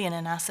 3 billion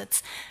in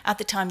assets. At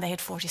the time, they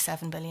had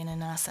 47 billion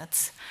in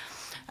assets.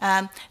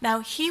 Now,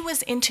 he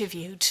was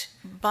interviewed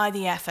by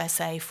the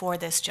FSA for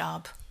this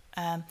job.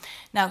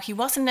 Now, he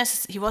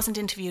wasn't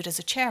interviewed as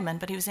a chairman,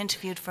 but he was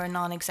interviewed for a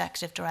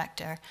non-executive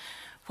director.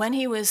 When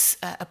he was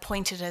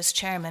appointed as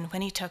chairman,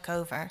 when he took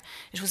over,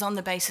 it was on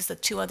the basis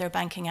that 2 other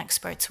banking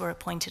experts were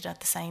appointed at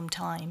the same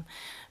time.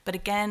 But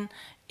again,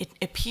 it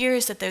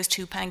appears that those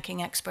 2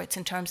 banking experts,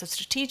 in terms of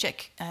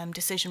strategic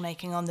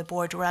decision-making on the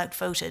board, were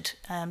outvoted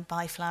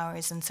by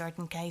Flowers in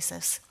certain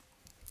cases.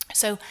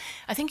 So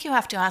I think you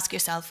have to ask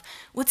yourself,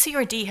 would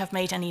CRD have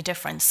made any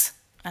difference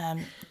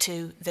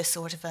to this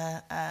sort of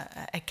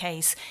a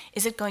case?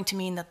 Is it going to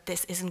mean that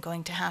this isn't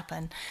going to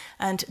happen?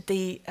 And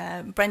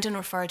Brendan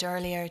referred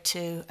earlier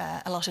to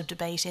a lot of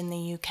debate in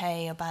the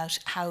UK about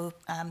how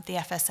the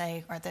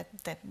FSA or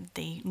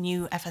the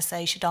new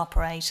FSA should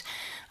operate.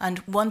 And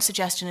one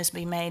suggestion has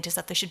been made is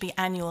that there should be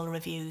annual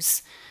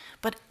reviews.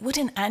 But would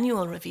an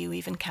annual review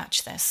even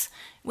catch this?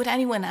 Would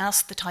anyone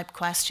ask the type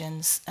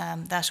questions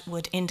that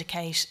would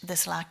indicate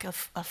this lack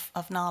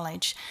of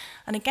knowledge?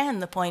 And again,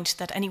 the point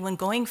that anyone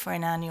going for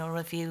an annual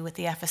review with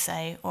the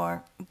FSA,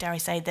 or dare I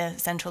say the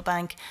central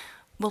bank,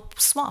 will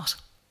SWOT.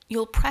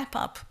 You'll prep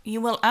up. You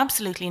will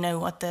absolutely know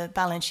what the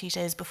balance sheet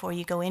is before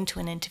you go into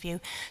an interview.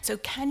 So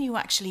can you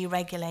actually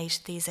regulate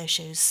these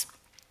issues?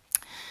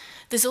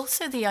 There's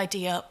also the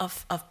idea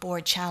of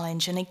board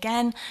challenge, and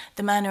again,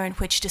 the manner in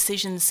which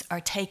decisions are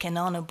taken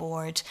on a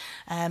board,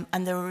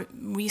 and the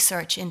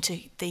research into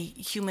the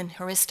human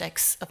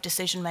heuristics of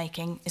decision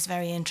making is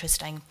very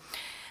interesting.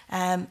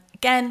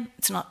 Again,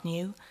 it's not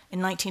new. In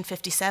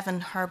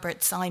 1957,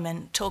 Herbert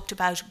Simon talked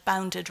about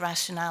bounded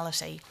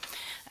rationality,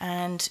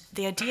 and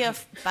the idea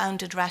of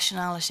bounded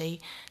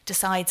rationality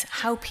decides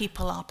how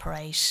people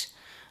operate,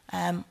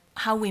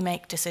 how we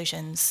make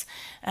decisions.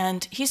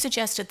 And he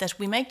suggested that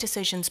we make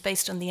decisions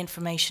based on the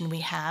information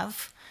we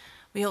have.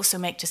 We also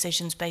make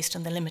decisions based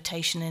on the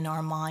limitation in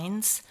our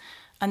minds.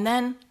 And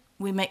then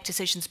we make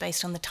decisions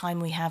based on the time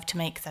we have to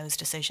make those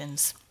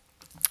decisions.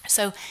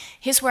 So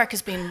his work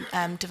has been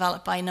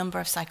developed by a number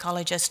of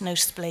psychologists,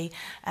 notably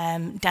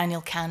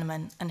Daniel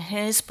Kahneman. And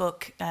his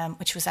book,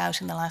 which was out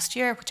in the last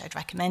year, which I'd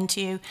recommend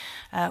to you,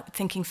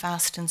 Thinking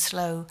Fast and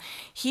Slow,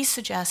 he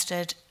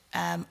suggested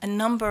a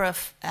number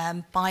of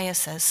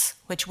biases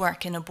which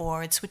work in a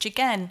boards, which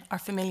again are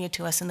familiar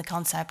to us in the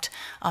concept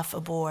of a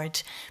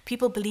board.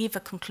 People believe a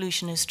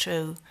conclusion is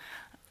true.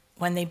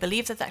 When they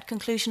believe that that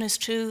conclusion is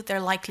true, they're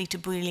likely to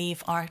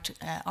believe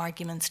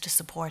arguments to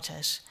support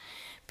it.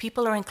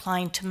 People are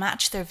inclined to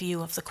match their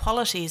view of the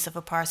qualities of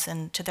a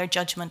person to their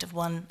judgment of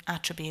one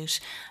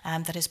attribute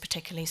that is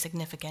particularly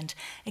significant.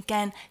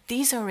 Again,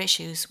 these are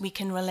issues we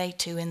can relate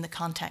to in the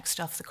context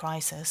of the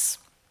crisis.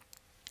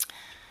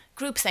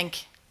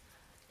 Groupthink.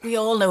 We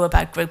all know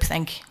about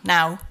groupthink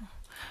now.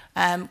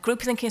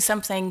 Groupthink is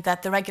something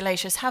that the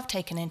regulators have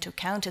taken into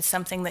account. It's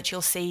something that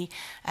you'll see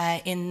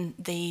in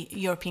the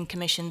European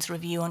Commission's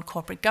review on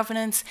corporate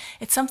governance.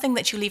 It's something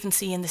that you'll even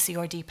see in the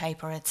CRD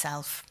paper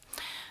itself.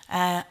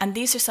 And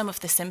these are some of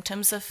the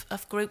symptoms of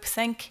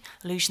groupthink: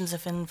 illusions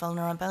of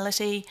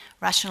invulnerability,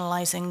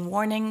 rationalizing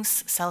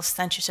warnings,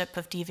 self-censorship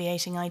of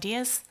deviating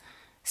ideas.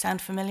 Sound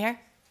familiar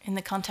in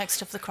the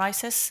context of the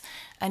crisis?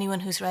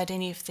 Anyone who's read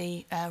any of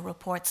the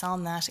reports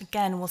on that,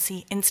 again, will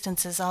see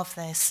instances of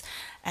this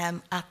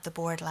at the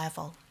board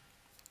level.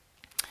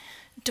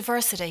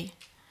 Diversity.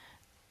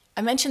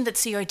 I mentioned that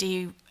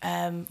CRD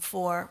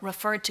 4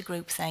 referred to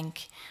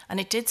groupthink, and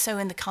it did so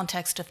in the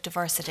context of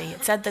diversity.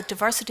 It said that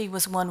diversity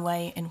was one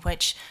way in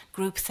which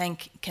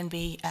groupthink can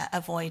be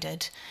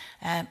avoided,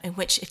 in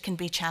which it can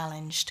be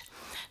challenged.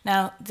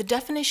 Now, the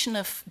definition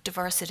of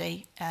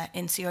diversity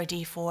in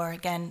CRD 4,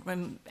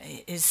 again,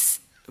 is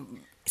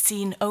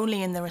seen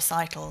only in the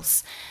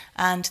recitals,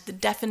 and the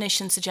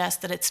definition suggests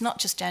that it's not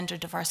just gender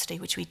diversity,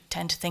 which we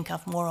tend to think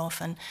of more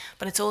often,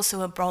 but it's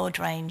also a broad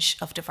range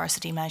of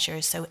diversity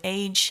measures, so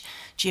age,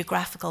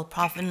 geographical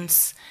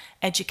province,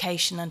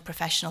 education and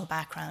professional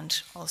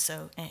background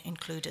also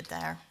included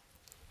there.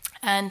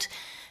 And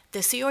the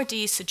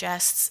CRD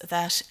suggests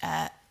that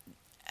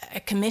a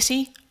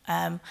committee,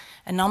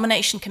 a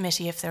nomination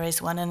committee, if there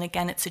is one, and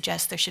again it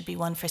suggests there should be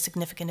one for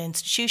significant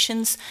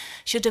institutions,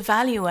 should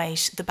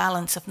evaluate the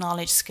balance of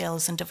knowledge,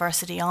 skills and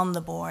diversity on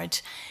the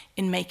board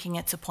in making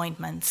its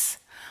appointments.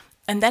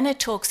 And then it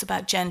talks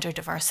about gender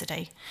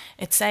diversity.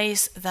 It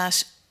says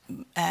that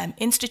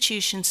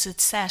institutions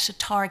should set a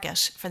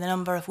target for the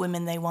number of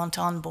women they want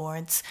on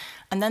boards,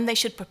 and then they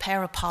should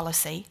prepare a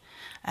policy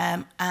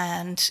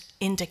and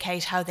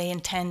indicate how they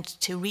intend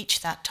to reach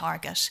that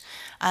target.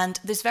 And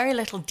there's very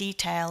little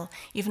detail,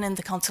 even in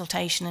the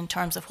consultation, in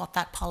terms of what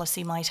that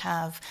policy might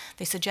have.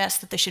 They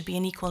suggest that there should be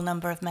an equal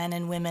number of men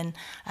and women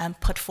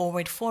put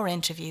forward for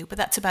interview, but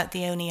that's about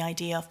the only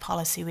idea of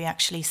policy we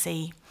actually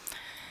see.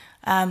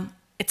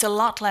 It's a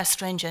lot less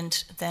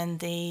stringent than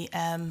the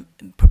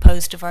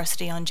proposed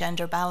diversity on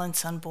gender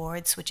balance on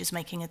boards, which is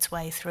making its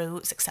way through. It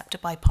was accepted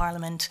by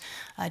Parliament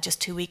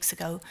just 2 weeks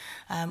ago,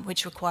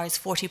 which requires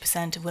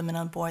 40% of women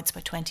on boards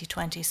by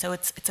 2020. So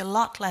it's a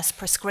lot less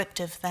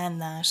prescriptive than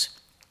that.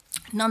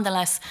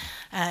 Nonetheless,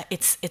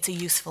 it's a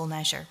useful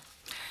measure.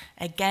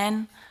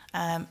 Again,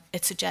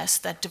 it suggests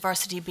that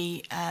diversity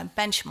be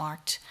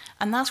benchmarked,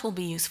 and that will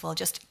be useful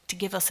just to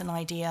give us an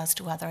idea as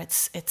to whether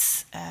it's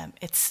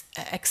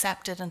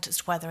accepted and as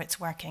to whether it's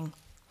working.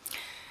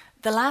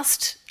 The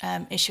last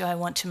issue I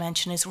want to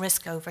mention is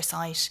risk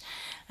oversight,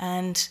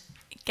 and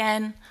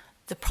again,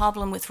 the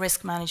problem with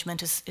risk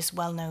management is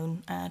well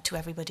known to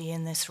everybody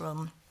in this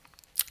room.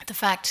 the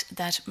fact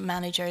that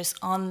managers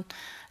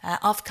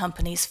of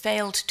companies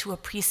failed to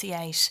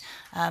appreciate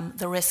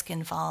the risk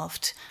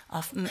involved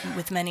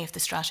with many of the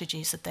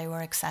strategies that they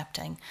were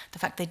accepting. The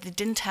fact that they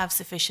didn't have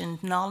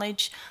sufficient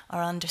knowledge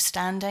or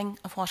understanding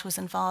of what was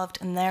involved,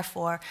 and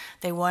therefore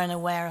they weren't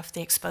aware of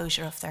the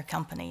exposure of their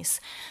companies.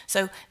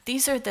 So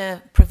these are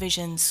the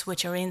provisions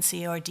which are in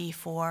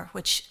CRD4,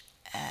 which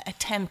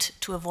attempt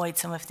to avoid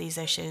some of these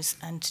issues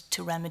and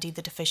to remedy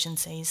the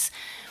deficiencies.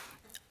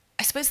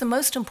 I suppose the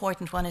most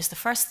important one is the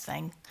first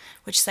thing,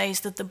 which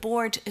says that the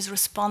board is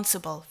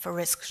responsible for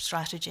risk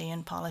strategy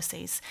and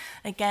policies.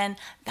 Again,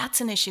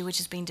 that's an issue which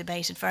has been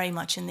debated very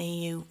much in the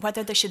EU,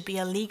 whether there should be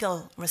a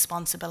legal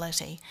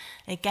responsibility.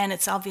 Again,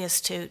 it's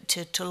obvious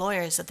to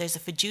lawyers that there's a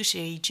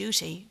fiduciary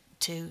duty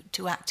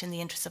to act in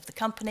the interests of the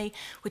company,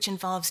 which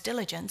involves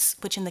diligence,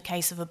 which in the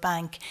case of a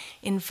bank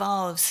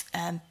involves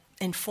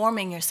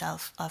informing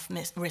yourself of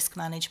risk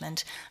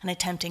management and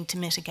attempting to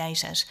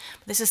mitigate it.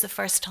 But this is the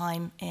first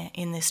time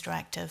in this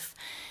directive.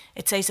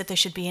 It says that there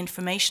should be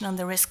information on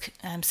the risk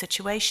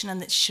situation and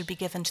that it should be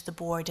given to the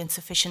board in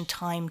sufficient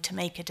time to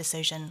make a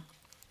decision.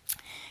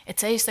 It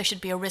says there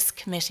should be a risk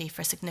committee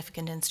for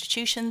significant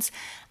institutions,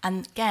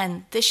 and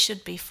again, this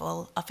should be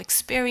full of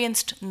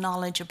experienced,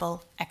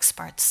 knowledgeable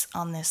experts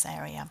on this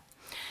area.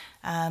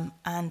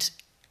 And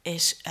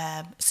it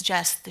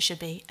suggests there should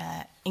be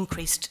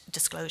increased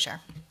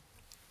disclosure.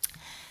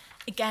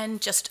 Again,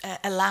 just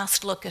a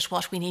last look at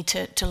what we need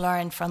to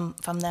learn from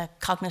the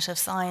cognitive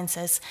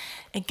sciences.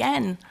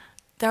 Again,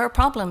 there are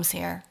problems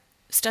here.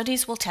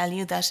 Studies will tell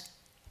you that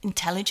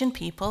intelligent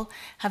people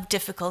have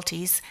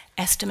difficulties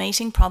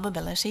estimating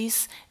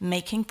probabilities,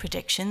 making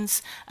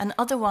predictions, and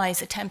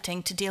otherwise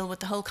attempting to deal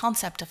with the whole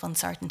concept of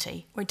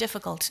uncertainty. We're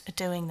difficult at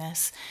doing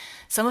this.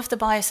 Some of the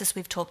biases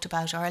we've talked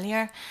about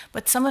earlier,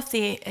 but some of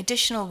the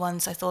additional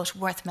ones I thought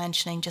worth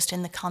mentioning just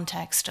in the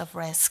context of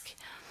risk.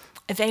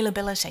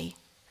 Availability.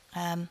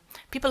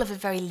 People have a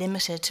very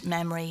limited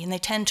memory and they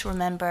tend to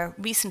remember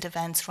recent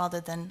events rather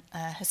than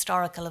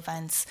historical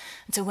events.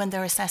 And so when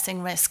they're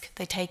assessing risk,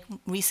 they take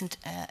recent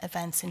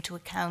events into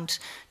account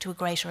to a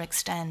greater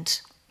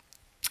extent.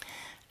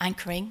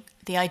 Anchoring,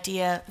 the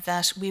idea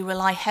that we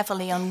rely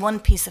heavily on one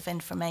piece of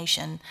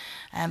information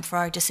for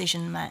our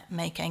decision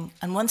making.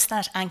 And once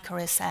that anchor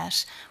is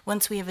set,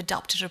 once we have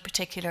adopted a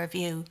particular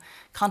view,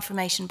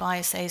 confirmation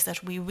bias says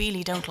that we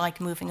really don't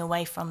like moving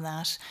away from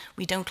that.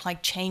 We don't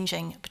like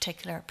changing a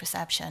particular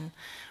perception.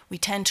 We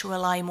tend to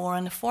rely more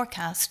on a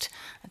forecast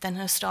than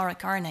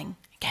historic earning.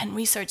 Again,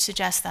 research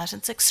suggests that.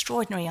 It's an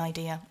extraordinary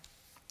idea.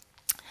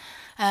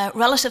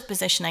 Relative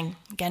positioning,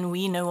 again,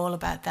 we know all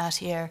about that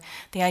here.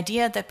 The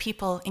idea that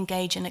people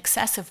engage in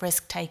excessive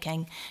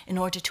risk-taking in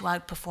order to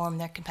outperform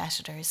their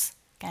competitors.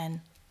 Again,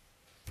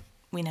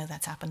 we know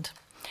that's happened.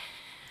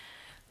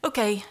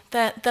 Okay,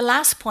 the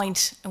last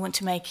point I want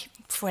to make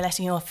before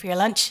letting you off for your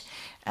lunch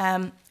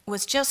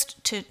was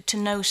just to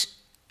note,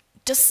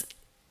 does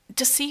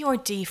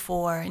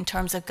CRD4 in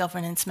terms of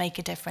governance make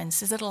a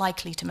difference? Is it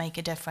likely to make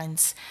a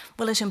difference?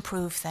 Will it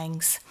improve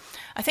things?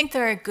 I think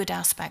there are good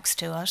aspects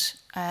to it.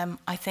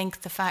 I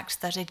think the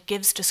fact that it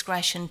gives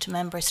discretion to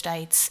member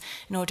states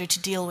in order to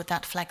deal with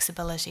that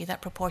flexibility,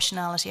 that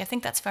proportionality, I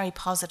think that's very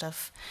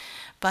positive.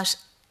 But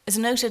as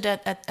noted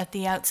at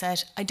the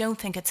outset, I don't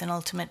think it's an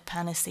ultimate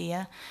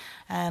panacea.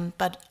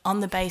 But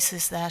on the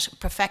basis that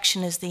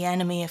perfection is the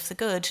enemy of the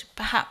good,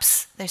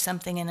 perhaps there's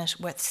something in it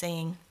worth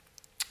seeing.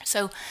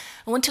 So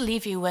I want to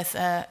leave you with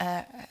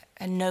a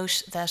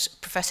note that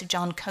Professor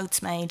John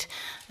Coates made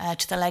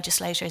to the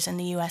legislators in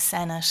the US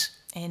Senate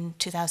in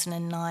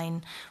 2009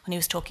 when he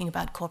was talking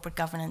about corporate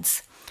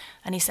governance.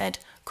 And he said,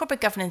 corporate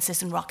governance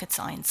isn't rocket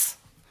science.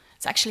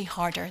 It's actually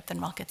harder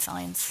than rocket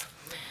science.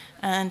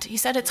 And he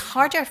said it's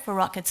harder for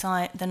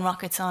than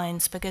rocket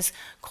science because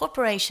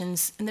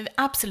corporations, in the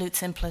absolute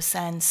simplest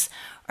sense,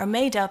 are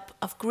made up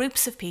of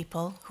groups of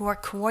people who are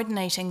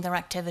coordinating their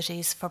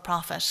activities for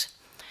profit.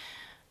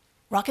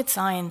 Rocket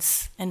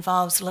science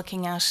involves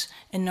looking at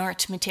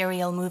inert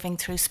material moving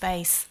through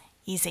space.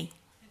 Easy.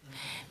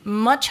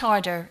 Much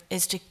harder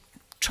is to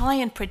try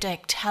and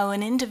predict how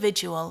an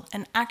individual,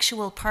 an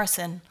actual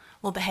person,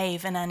 will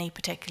behave in any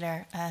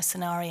particular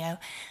scenario.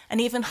 And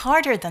even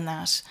harder than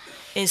that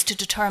is to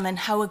determine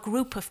how a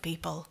group of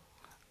people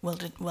will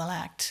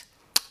act.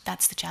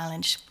 That's the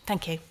challenge.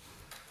 Thank you.